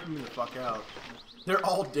looks like tripping me the fuck out. They're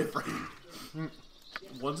all different.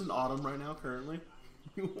 One's in autumn right now, currently.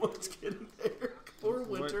 One's getting there. Or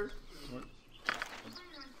winter. What?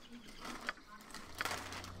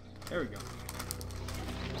 There we go.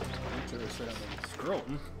 Scroll.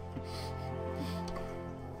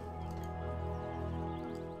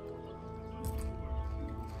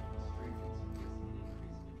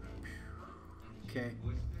 Okay.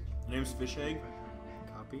 Name's Fish Egg.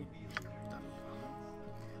 Copy.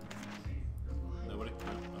 Nobody?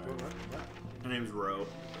 Alright. Her name's Ro.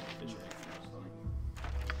 Fish Egg.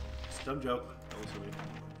 It's a dumb joke. Don't listen to me.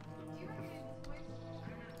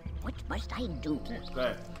 What must I do?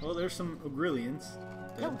 Okay. Well, there's some Ogrillians.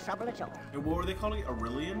 No trouble at all. And what were they calling it?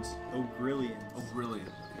 Aurelians? Ogrillians. Aurelian.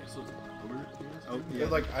 Okay, so ogre? Oh, yeah. They're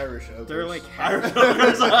like Irish ogres. They're like half. Irish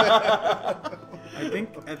ogres.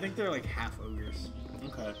 I think they're like half ogres.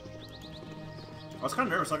 Okay. I was kind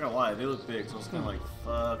of nervous, not gonna lie. They look big, so I was kind of like,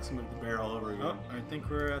 fuck, it's gonna be the bear all over again. Oh, I think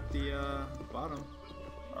we're at the bottom.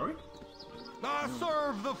 Are we? I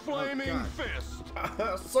serve the flaming God. fist.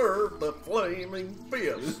 I serve the flaming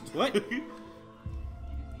fist. What?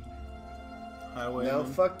 Highway. No,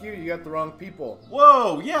 fuck you. You got the wrong people.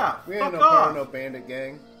 Whoa, yeah. We fuck ain't no off. part of no bandit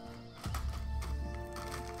gang.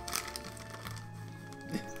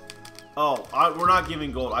 Oh, we're not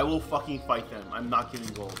giving gold. I will fucking fight them. I'm not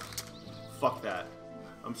giving gold. Fuck that.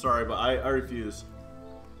 I'm sorry, but I refuse.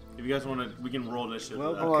 If you guys want to, we can roll initiative.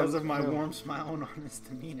 Well, for that. because of my warm smile and honest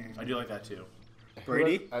demeanor. I do like that too.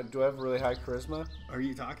 Brady? Do I have really high charisma? Are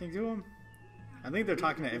you talking to him? I think they're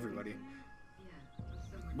talking to everybody.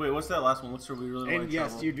 Wait, what's that last one? What's the we really And like yes,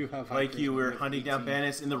 trouble? you do have high Like you charisma were with hunting down 18.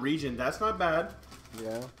 bandits in the region. That's not bad.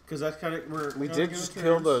 Yeah. Because that's kind of We did just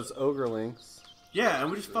kill those ogrelings. Yeah,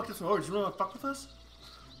 and we just fucked up some ogres. You really want to fuck with us?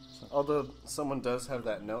 Although someone does have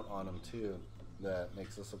that note on them too, that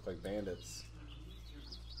makes us look like bandits.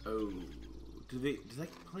 Oh, does that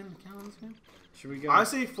play in the count on this game? Should we go? I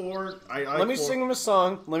say 4. Let me sing him a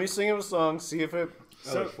song. Let me sing him a song. See if it.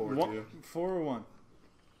 So, 4 or 1?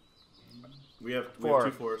 We have 4.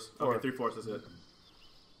 2 4s. Okay, 3 4s. That's it.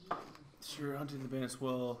 Sure, hunting the bandits.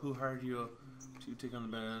 Well, who hired you to take on the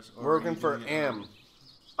bandits? Or Working are you for doing it Am.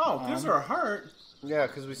 Oh, gives her a heart. Yeah,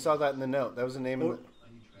 because we saw that in the note. That was the name of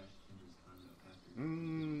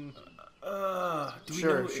Do we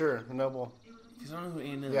Sure, know sure. The noble. Because I don't know who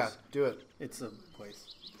Ann is. Yeah, do it. It's a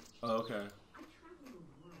place. Oh, okay.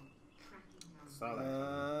 Saw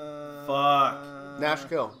that. Fuck.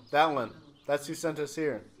 Nashkill. That one. That's who sent us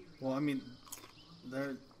here. Well, I mean,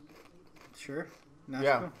 they're sure. Nashville?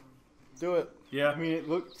 Yeah. Do it. Yeah. I mean, it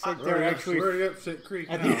looks like they're actually. We're up Shit Creek.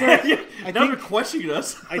 I now. think they're. I Now they're think, questioning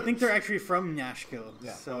us. I think they're actually from Nashville.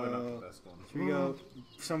 Yeah, So probably not the best one. should we go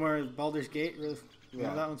somewhere? Baldur's Gate. Really? Yeah.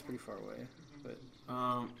 No, that one's pretty far away. But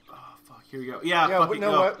Oh, fuck. Here we go. Yeah, Yeah, fuck but it,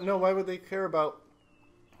 no, go. why, no. Why would they care about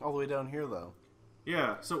all the way down here though?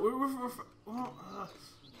 Yeah, so we're well,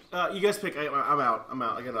 you guys pick. I'm out.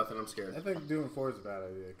 I got nothing. I'm scared. I think doing 4 is a bad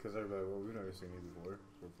idea because everybody, well, we've never seen you before.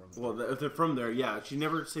 We're from Well, if they're from there, yeah. She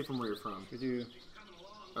never say from where you're from. we do.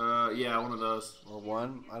 Yeah, one of those. Or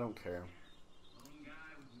one? I don't care.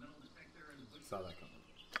 saw that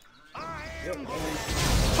coming.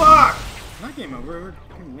 Fuck! Not game over.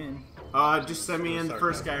 We can win. Just send me in the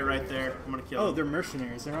first guy right there. I'm gonna kill him. Oh, they're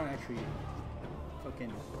mercenaries. They're not actually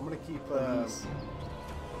fucking. I'm gonna keep police.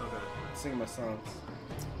 Okay. singing my songs.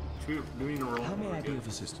 Do we need to roll? How may I be of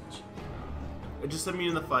assistance? Just send me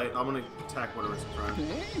in the fight. I'm gonna attack whatever's trying.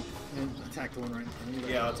 And attack the one right in front of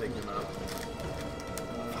you. Yeah, I'll take him out.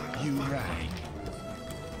 You right.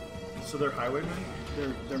 So they're highwaymen?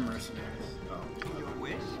 They're mercenaries. Oh. You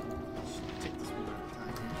wish? Take this one at a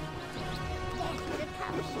time.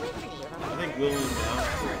 I think William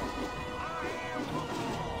down.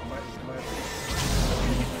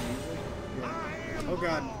 Oh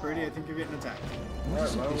god, Brady, I think you're getting attacked.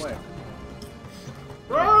 Alright, run away.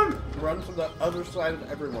 Run! Run to the other side of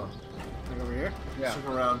everyone. Like over here? Yeah. Stick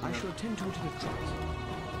around. I shall attend to it in a trice.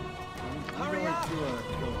 Hurry up! Go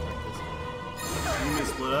like this. You may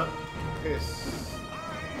split up. Piss.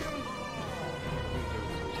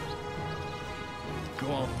 Go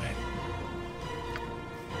on then.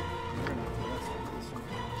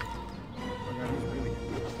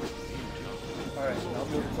 Alright, I'll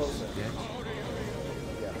move closer. Yes?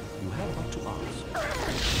 Yeah. You have but to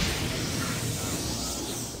ask.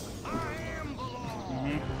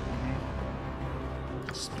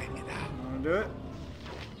 Spit it out. Wanna do it?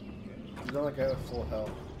 You don't like I have full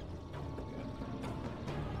health.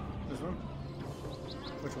 This one?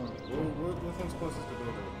 Which one? Which one's closest to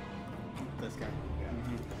Baldur? This guy.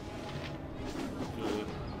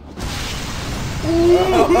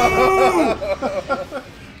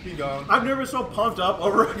 He gone. I've never been so pumped up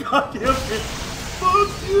over a goddamn hit. Fuck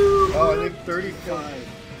you! Oh, I think 35.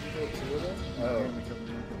 Oh.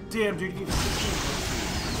 Damn, dude, you get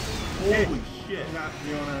 16. Hey. Holy shit.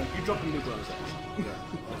 You wanna... You're dropping nuclear attacks.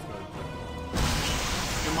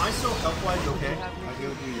 Am I still health-wise okay? I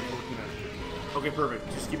healed you 14 extra. Okay,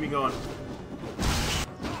 perfect. Just keep me going.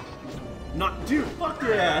 Not, dude, fuck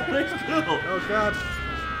yeah! Nice kill! Oh god.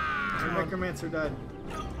 The necromancer died.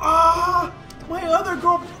 Ah! My other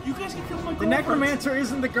girl! You guys can kill my girlfriend! The necromancer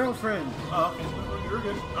isn't the girlfriend. Oh, okay. You're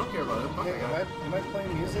good. I don't care about it. Fuck Hey, that guy. am I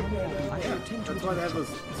playing music right now? I shall attend to That's it why in they a have those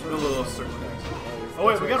trice. A sort of... little circle guys. Oh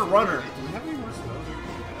wait, we got a runner. Do we have any more spells?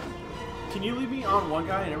 Can you leave me on one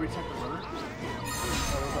guy and every attack the runner?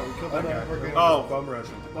 We killed that guy. We're getting Oh. bum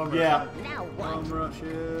rushing. Bum rushing. Yeah. Now what?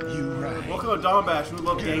 You right. Welcome to Dombash. We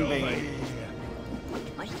love gangbanging.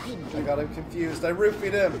 What must I I do? got him confused. I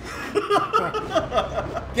roofied him.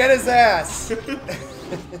 Get his ass!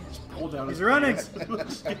 Hold down. He's running. It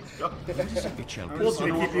shall I'm be. just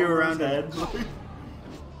gonna keep you around head. him.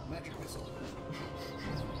 Magic missile.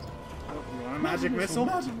 You want a magic missile?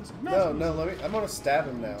 No, let me. I'm gonna stab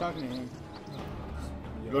him now. I'm talking to him.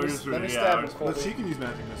 Go just Let me yeah, stab him, But Colby. she can use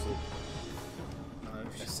magic missile.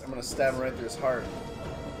 I'm gonna stab him right through his heart.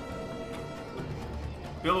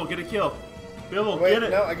 Bill, get a kill. Bill, Wait, get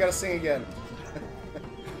it. no, I gotta sing again.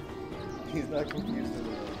 He's not confused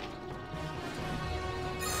anymore.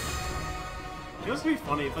 It must be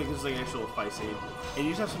funny if like there's like an actual fight scene, and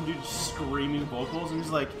you just have some dude screaming vocals, and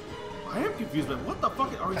he's like, "I am confused, but what the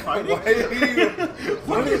fuck are we fighting? Why are you?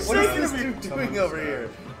 What are you What is saying this to me? dude doing over here?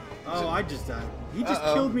 Oh, I just died. He just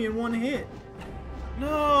Uh-oh. killed me in one hit.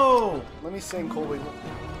 No! Let me sing Colby.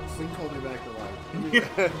 Sing Colby back to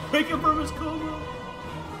life. Wake him from his coma.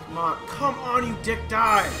 Come on, you dick,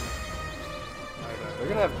 die! They're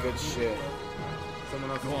gonna have good shit.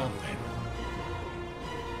 Someone else. Go on then.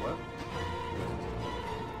 What?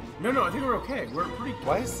 No, I think we're okay. We're pretty.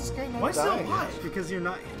 Why is this guy not Why is he dying? alive? Because you're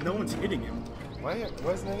not... No one's hitting him. Why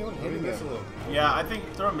isn't anyone Maybe hitting him? missile. Yeah, I think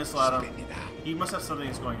throw a missile at him. He must have something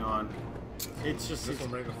that's going on. It's just... This one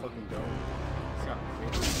break a fucking dome.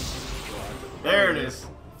 There it is.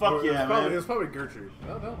 Fuck yeah, It man. was probably Gertrude.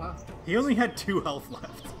 Oh, no, wow. He only had 2 health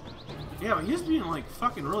left. Yeah, but he's being like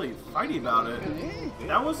fucking really fighty about it.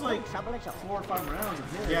 That was like Trouble at all. 4 or 5 rounds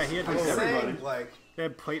of his. Yeah, he had I to everybody. sang like They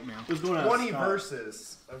had plate mail. It was going out 20 Scott.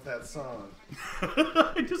 verses of that song.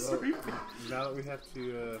 I just repeat. Now that we have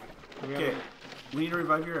to, Okay, we need to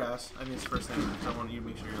revive your ass. I mean, it's the first thing. Because I want you to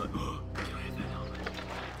make sure you're like, oh, can I have that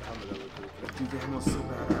helmet? Dude, the helmet's so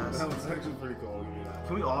badass. that was actually pretty cool. I'll give you that.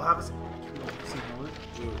 Can we all have a same helmet?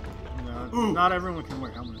 No, Ooh. not everyone can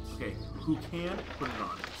wear helmets. Okay, who can put it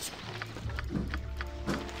on?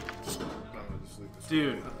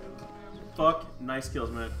 Dude, fuck, nice kills,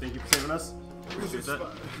 man. Thank you for saving us. Appreciate that.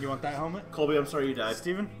 You want that helmet? Colby, I'm sorry you died.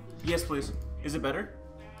 Steven? Yes, please. Is it better?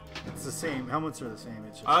 It's the same. Helmets are the same.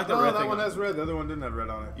 It's just... I like the No, red that thing. one has red. The other one didn't have red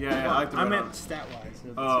on it. Yeah, I like the I red meant on. stat-wise.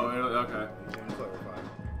 they're the Oh, same. okay. Yeah, clarify.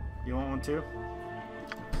 You want one too?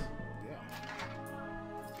 Yeah.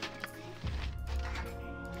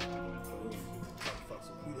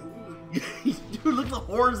 Dude, look at the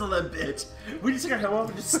horns on that bitch. We just took our helmet off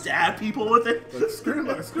and just stab people with it. Like,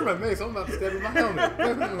 screw my mace. I'm about to stab in my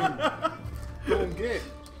helmet. Go and get.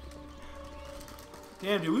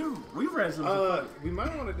 Damn, dude, we ran some. We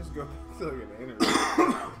might want to just go to like an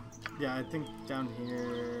interview. Yeah, I think down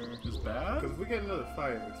here is bad. Because if we get another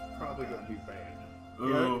fight, it's probably gonna be bad.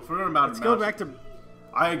 Ooh, if we're going about let's go back to.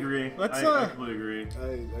 I agree. Let's I completely agree.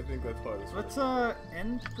 I think that's part of this. Let's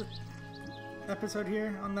end the episode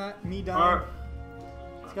here on that me dying.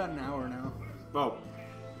 It's got an hour now. Oh.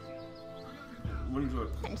 What enjoy?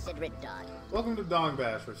 Consider it done. Welcome to Dong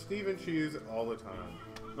Bash, where Steven chews all the time.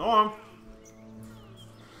 Go on.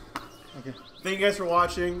 Okay. Thank you guys for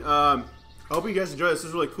watching. I hope you guys enjoyed this. This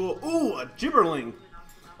is really cool. Ooh, a gibberling.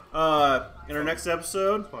 In our next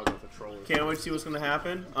episode, can't wait to see what's going to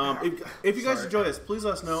happen. If you guys enjoy this, please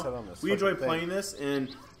let us know. We enjoy playing this,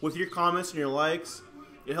 and with your comments and your likes,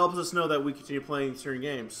 it helps us know that we continue playing certain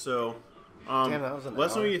games. So, Damn, that was an let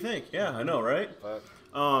us know hour. what you think. Yeah, I know, right? But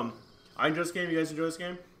I enjoyed this game. You guys enjoy this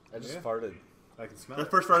game? I just farted. I can smell The it.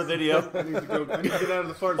 first part of the video. I need to get out of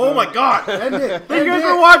the fart Oh zone. my god! End it. Thank you guys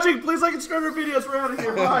for watching. Please like and subscribe to our videos. We're out of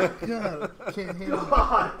here. Bye. God, I can't handle it.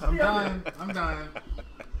 God, I'm dying. I'm dying.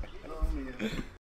 Oh, man.